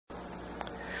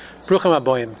Bruchim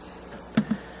Aboyim.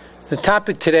 The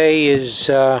topic today is,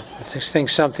 I think,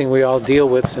 something we all deal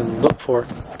with and look for.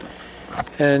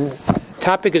 And the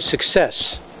topic is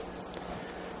success.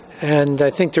 And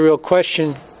I think the real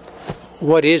question,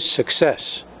 what is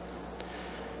success?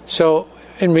 So,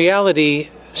 in reality,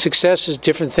 success is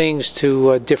different things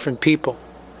to different people.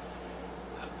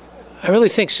 I really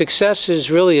think success is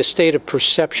really a state of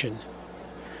perception.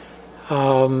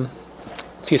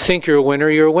 If you think you're a winner,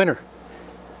 you're a winner.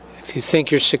 If you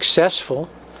think you're successful,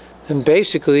 then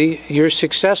basically you're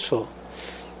successful.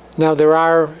 Now, there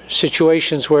are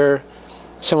situations where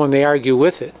someone may argue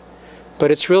with it,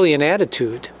 but it's really an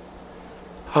attitude.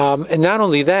 And not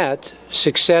only that,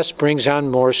 success brings on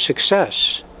more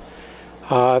success.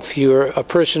 If you're a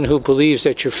person who believes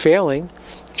that you're failing,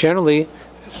 generally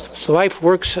life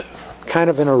works kind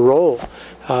of in a roll.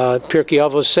 Pirkei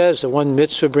Avos says that one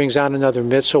mitzvah brings on another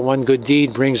mitzvah, one good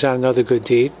deed brings on another good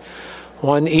deed,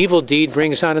 one evil deed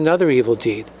brings on another evil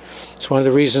deed. It's one of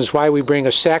the reasons why we bring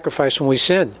a sacrifice when we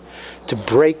sin, to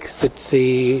break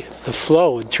the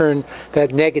flow and turn that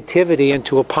negativity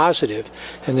into a positive,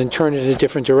 and then turn it in a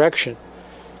different direction.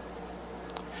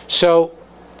 So,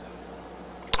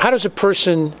 how does a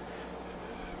person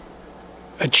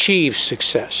achieve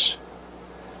success?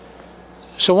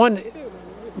 So one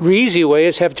easy way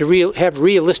is have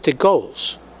realistic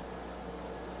goals.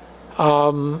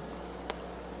 I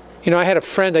had a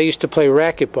friend I used to play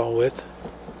racquetball with,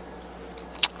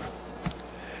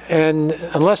 and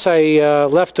unless I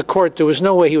left the court, there was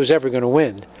no way he was ever going to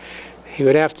win. He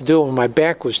would have to do it when my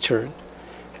back was turned.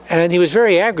 And he was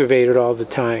very aggravated all the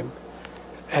time,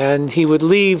 and he would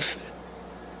leave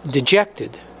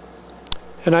dejected.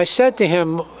 And I said to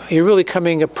him, you're really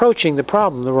approaching the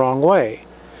problem the wrong way.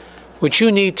 What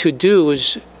you need to do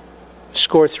is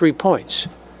score 3 points.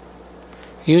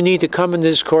 You need to come into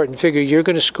this court and figure you're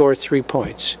going to score 3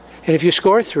 points. And if you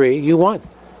score 3, you won.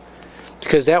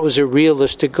 Because that was a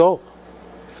realistic goal.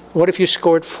 What if you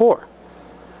scored 4?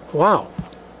 Wow.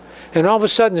 And all of a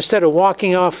sudden, instead of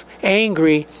walking off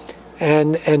angry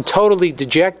and totally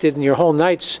dejected and your whole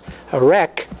night's a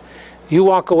wreck, you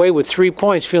walk away with 3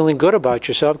 points feeling good about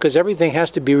yourself, because everything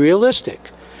has to be realistic.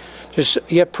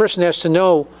 A person has to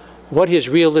know what his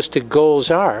realistic goals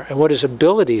are and what his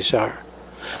abilities are.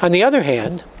 On the other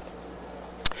hand,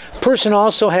 a person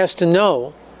also has to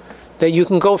know that you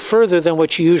can go further than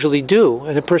what you usually do,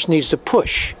 and a person needs to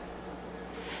push.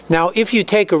 Now, if you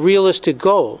take a realistic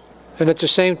goal and at the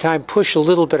same time push a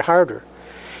little bit harder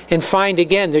and find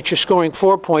again that you're scoring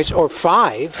 4 points or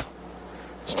 5,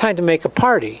 it's time to make a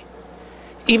party.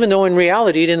 Even though in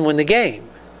reality you didn't win the game.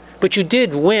 But you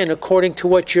did win according to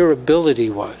what your ability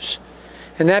was.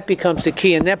 And that becomes the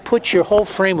key. And that puts your whole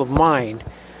frame of mind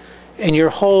and your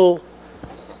whole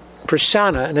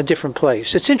persona in a different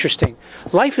place. It's interesting.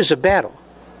 Life is a battle.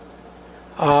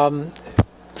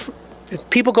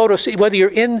 People go to see, whether you're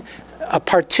in a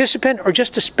participant or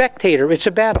just a spectator, it's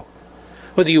a battle.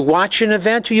 Whether you watch an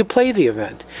event or you play the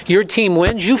event. Your team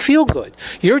wins, you feel good.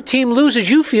 Your team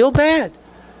loses, you feel bad.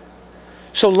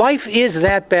 So life is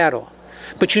that battle.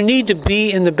 But you need to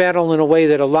be in the battle in a way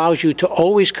that allows you to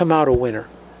always come out a winner.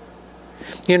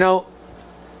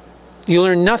 You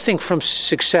learn nothing from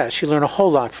success. You learn a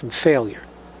whole lot from failure.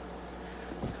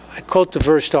 I quote the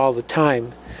verse all the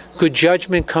time. Good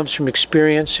judgment comes from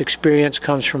experience. Experience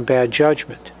comes from bad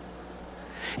judgment.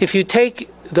 If you take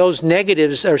those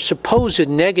negatives or supposed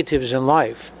negatives in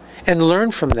life and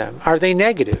learn from them, are they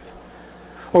negative?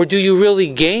 Or do you really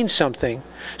gain something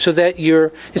so that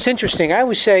it's interesting. I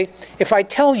always say, if I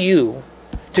tell you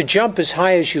to jump as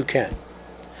high as you can,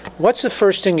 what's the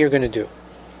first thing you're going to do?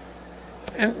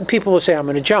 And people will say, I'm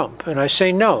going to jump. And I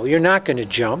say, no, you're not going to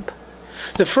jump.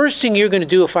 The first thing you're going to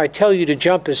do if I tell you to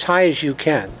jump as high as you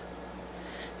can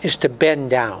is to bend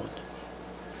down.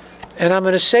 And I'm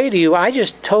going to say to you, I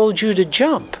just told you to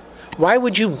jump. Why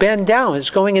would you bend down? It's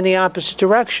going in the opposite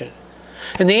direction.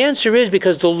 And the answer is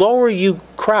because the lower you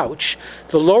crouch,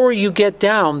 the lower you get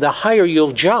down, the higher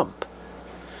you'll jump.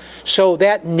 So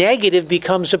that negative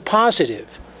becomes a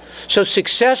positive. So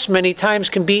success many times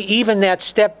can be even that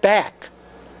step back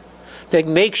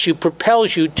that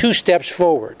propels you 2 steps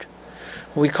forward.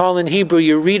 We call in Hebrew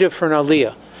yerida for an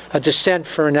aliyah, a descent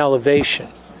for an elevation.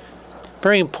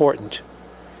 Very important.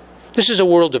 This is a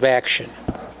world of action.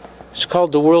 It's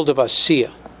called the world of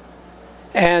asiyah.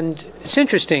 And it's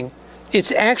interesting.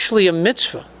 It's actually a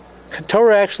mitzvah.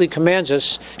 Torah actually commands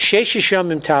us, Sheshish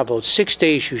Yamim Tavod, 6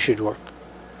 days you should work.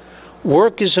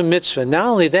 Work is a mitzvah. Not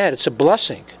only that, it's a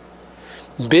blessing.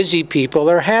 Busy people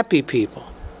are happy people.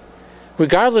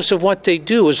 Regardless of what they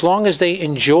do, as long as they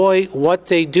enjoy what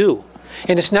they do.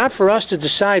 And it's not for us to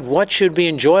decide what should be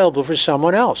enjoyable for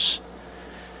someone else.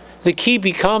 The key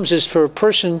becomes is for a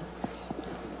person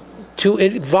to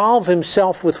involve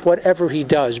himself with whatever he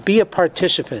does. Be a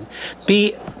participant.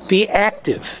 Be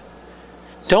active.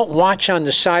 Don't watch on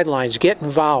the sidelines. Get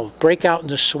involved. Break out in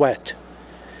the sweat.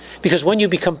 Because when you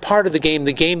become part of the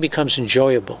game becomes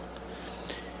enjoyable.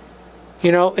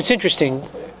 You know, it's interesting.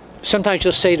 Sometimes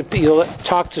you'll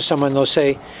talk to someone, they'll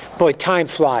say, boy, time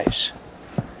flies.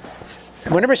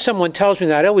 And whenever someone tells me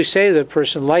that, I always say to the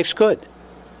person, life's good.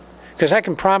 Because I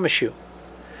can promise you,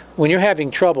 when you're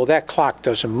having trouble, that clock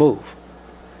doesn't move.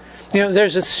 You know,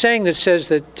 there's a saying that says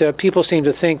that people seem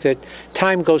to think that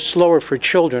time goes slower for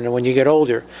children, and when you get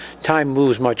older, time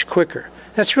moves much quicker.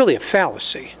 That's really a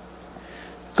fallacy.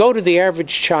 Go to the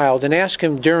average child and ask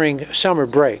him during summer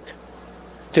break,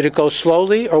 did it go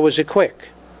slowly or was it quick?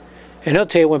 And he'll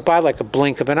tell you it went by like a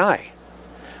blink of an eye.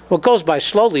 What goes by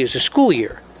slowly is the school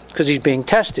year, because he's being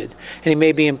tested. And he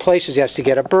may be in places he has to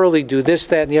get up early, do this,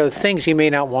 that, and the other things he may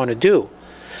not want to do.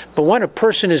 But when a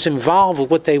person is involved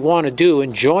with what they want to do,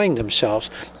 enjoying themselves,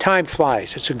 time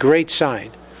flies. It's a great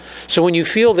sign. So when you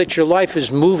feel that your life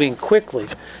is moving quickly,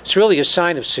 it's really a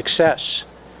sign of success.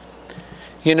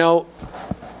 You know,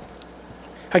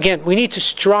 again, we need to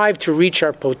strive to reach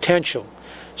our potential.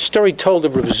 Story told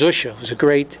of Rav Zusha, who's a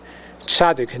great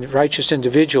tzaddik and righteous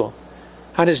individual.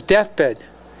 On his deathbed,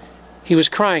 he was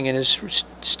crying, and his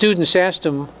students asked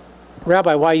him,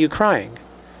 Rabbi, why are you crying?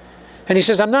 And he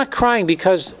says, I'm not crying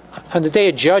because on the day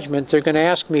of judgment, they're going to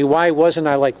ask me, why wasn't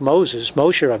I like Moshe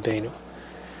Rabbeinu?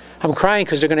 I'm crying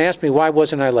because they're going to ask me, why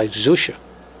wasn't I like Zusha?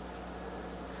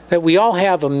 That we all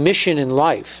have a mission in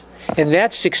life, and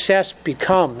that success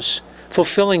becomes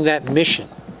fulfilling that mission.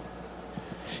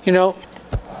 You know,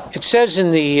 it says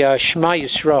in the Shema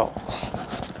Yisrael,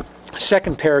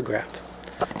 second paragraph,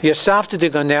 V'yasafta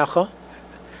deganecha.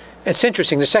 It's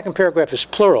interesting, the second paragraph is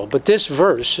plural, but this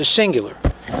verse is singular.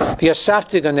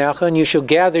 V'yasafta deganecha, and you shall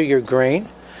gather your grain,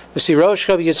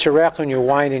 v'siroshcha v'yitzarecha, and your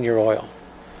wine and your oil.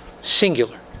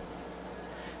 Singular.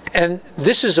 And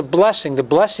this is a blessing. The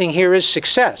blessing here is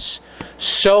success.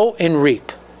 Sow and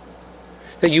reap.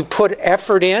 That you put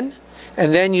effort in,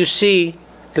 and then you see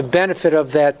the benefit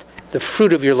of that, the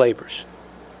fruit of your labors.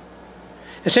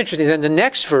 It's interesting. Then the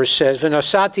next verse says,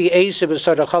 "V'nosati eisa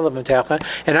b'sadachalav metecha,"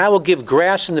 and I will give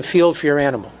grass in the field for your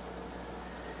animal.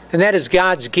 And that is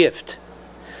God's gift.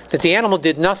 That the animal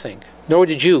did nothing, nor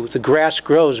did you. The grass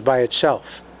grows by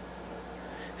itself.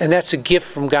 And that's a gift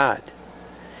from God.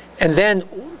 And then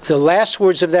the last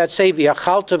words of that say,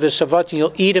 "V'yachalta v'savat,"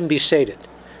 you'll eat and be sated.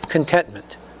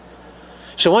 Contentment.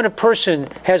 So when a person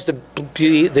has the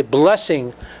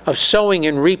blessing of sowing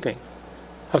and reaping,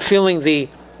 of feeling the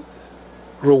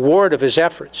reward of his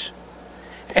efforts,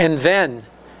 and then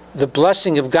the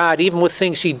blessing of God even with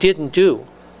things he didn't do,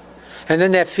 and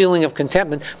then that feeling of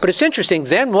contentment. But it's interesting,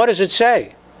 then what does it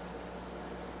say?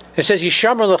 It says,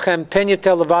 Yishamar lechem pen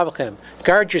yatel levavchem,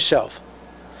 guard yourself,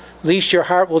 lest your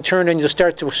heart will turn and you'll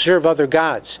start to serve other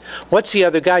gods. What's the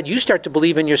other god? You start to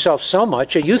believe in yourself so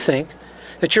much that you think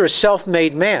that you're a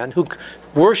self-made man who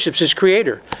worships his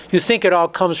creator. You think it all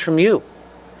comes from you.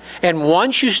 And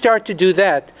once you start to do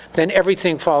that, then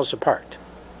everything falls apart.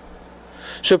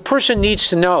 So a person needs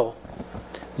to know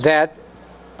that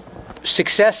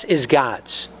success is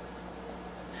God's.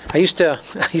 I used to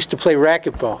play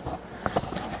racquetball,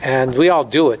 and we all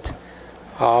do it.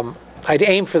 I'd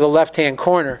aim for the left-hand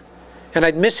corner, and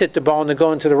I'd miss-hit the ball and then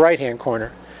go into the right-hand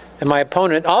corner. And my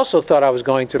opponent also thought I was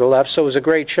going to the left, so it was a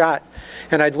great shot.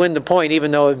 And I'd win the point, even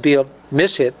though it would be a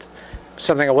miss-hit,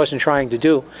 something I wasn't trying to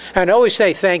do. And I'd always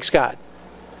say, thanks, God.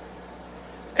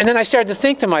 And then I started to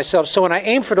think to myself, so when I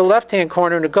aim for the left-hand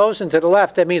corner and it goes into the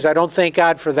left, that means I don't thank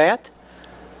God for that?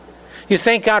 You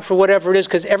thank God for whatever it is,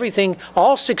 because everything,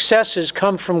 all successes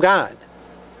come from God.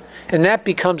 And that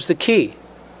becomes the key.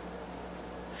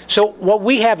 So what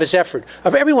we have is effort.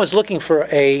 Everyone's looking for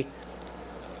a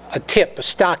tip, a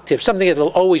stock tip, something that will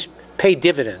always pay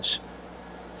dividends.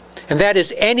 And that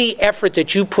is any effort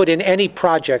that you put in any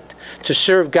project to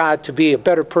serve God, to be a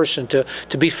better person, to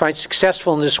be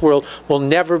successful in this world, will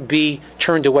never be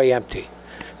turned away empty.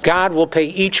 God will pay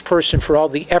each person for all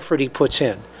the effort he puts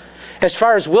in. As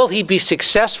far as will he be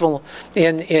successful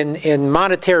in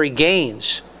monetary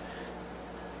gains,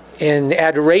 in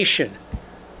adoration,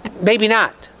 maybe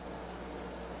not.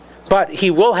 But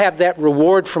he will have that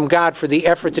reward from God for the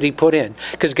effort that he put in.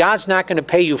 Because God's not going to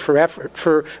pay you for effort,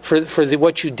 for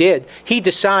what you did. He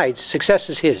decides. Success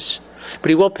is his. But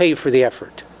he will pay you for the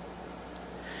effort.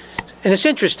 And it's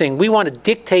interesting. We want to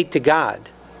dictate to God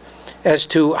as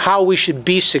to how we should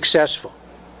be successful.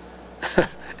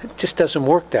 It just doesn't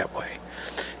work that way.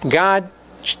 God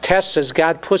tests us.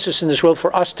 God puts us in this world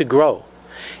for us to grow.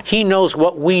 He knows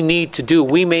what we need to do.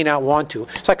 We may not want to.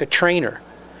 It's like a trainer.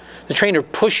 The trainer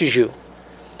pushes you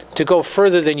to go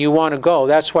further than you want to go.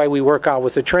 That's why we work out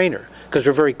with the trainer, because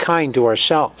we're very kind to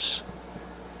ourselves.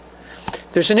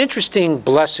 There's an interesting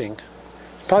blessing,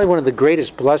 probably one of the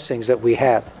greatest blessings that we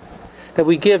have,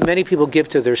 that many people give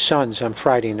to their sons on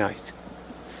Friday night.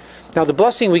 Now, the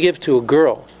blessing we give to a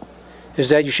girl is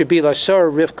that you should be like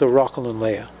Sarah, Rivka, Rachel, and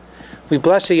Leah. We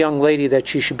bless a young lady that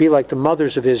she should be like the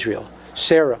mothers of Israel,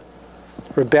 Sarah,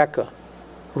 Rebecca,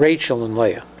 Rachel, and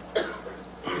Leah,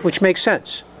 which makes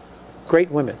sense.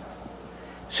 Great women.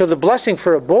 So the blessing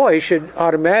for a boy should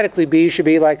automatically be, should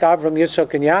be like Avram,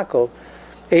 Yitzchak, and Yaakov,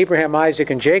 Abraham, Isaac,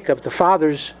 and Jacob, the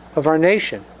fathers of our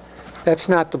nation. That's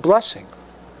not the blessing.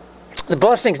 The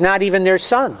blessing's not even their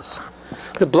sons.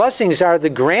 The blessings are the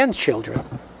grandchildren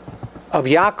of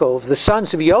Yaakov, the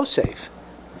sons of Yosef,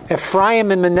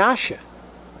 Ephraim and Manasseh.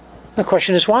 The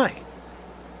question is why?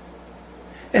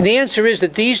 And the answer is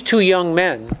that these two young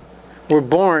men were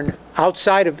born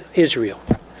outside of Israel.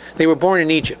 They were born in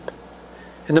Egypt,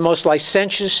 in the most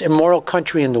licentious, immoral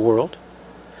country in the world.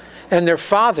 And their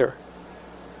father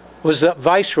was the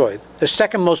viceroy, the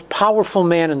second most powerful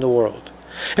man in the world.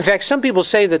 In fact, some people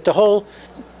say that the whole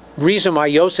reason why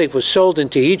Yosef was sold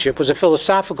into Egypt was a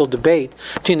philosophical debate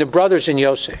between the brothers and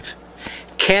Yosef.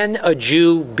 Can a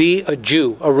Jew be a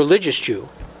Jew, a religious Jew,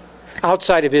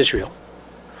 outside of Israel?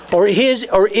 Or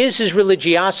is his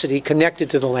religiosity connected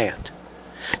to the land?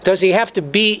 Does he have to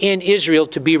be in Israel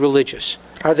to be religious?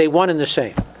 Are they one and the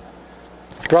same?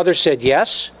 Brothers said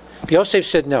yes. Yosef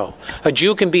said no. A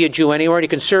Jew can be a Jew anywhere, and he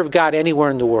can serve God anywhere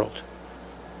in the world.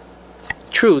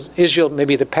 True, Israel may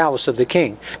be the palace of the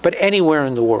king, but anywhere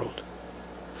in the world.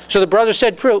 So the brothers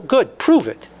said, good, prove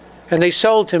it. And they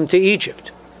sold him to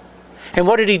Egypt. And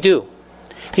what did he do?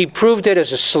 He proved it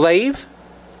as a slave.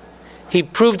 He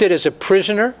proved it as a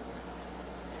prisoner.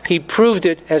 He proved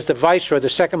it as the viceroy, the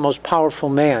second most powerful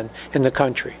man in the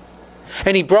country.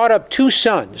 And he brought up two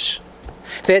sons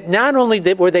that not only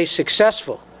were they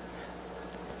successful,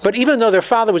 but even though their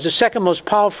father was the second most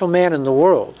powerful man in the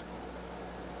world,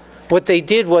 what they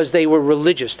did was they were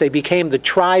religious. They became the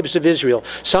tribes of Israel,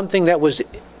 something that was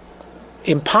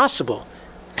impossible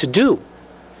to do.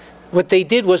 What they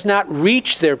did was not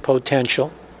reach their potential.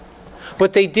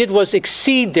 What they did was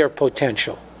exceed their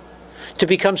potential. To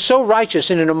become so righteous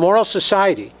in an immoral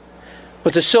society,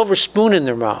 with a silver spoon in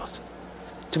their mouth,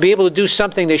 to be able to do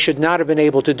something they should not have been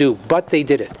able to do, but they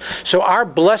did it. So our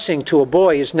blessing to a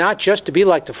boy is not just to be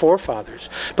like the forefathers,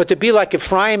 but to be like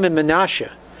Ephraim and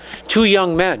Manasseh, two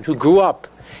young men who grew up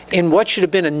in what should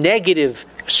have been a negative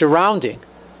surrounding,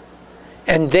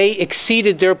 and they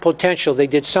exceeded their potential. They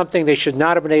did something they should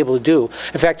not have been able to do.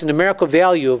 In fact, the numerical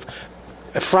value of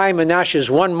Ephraim and Manasseh is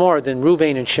one more than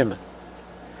Reuven and Shimon.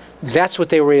 That's what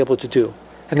they were able to do.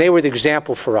 And they were the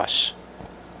example for us.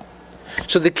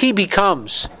 So the key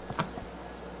becomes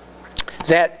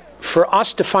that for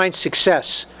us to find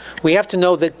success, we have to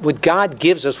know that what God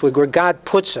gives us, where God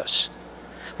puts us,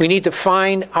 we need to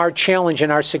find our challenge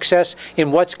and our success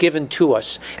in what's given to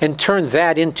us and turn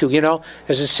that into,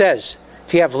 as it says,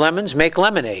 if you have lemons, make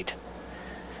lemonade.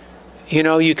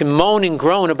 You can moan and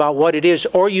groan about what it is,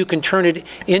 or you can turn it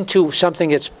into something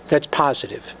that's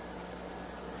positive.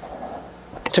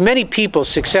 To many people,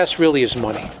 success really is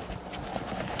money.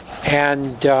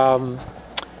 And we're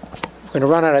going to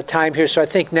run out of time here, so I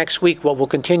think next week what we'll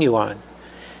continue on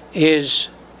is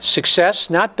success,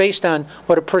 not based on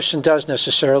what a person does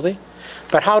necessarily,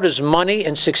 but how does money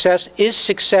and success, is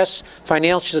success,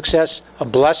 financial success, a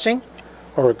blessing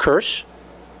or a curse?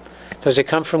 Does it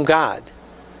come from God,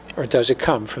 or does it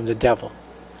come from the devil?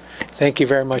 Thank you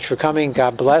very much for coming.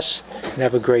 God bless, and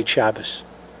have a great Shabbos.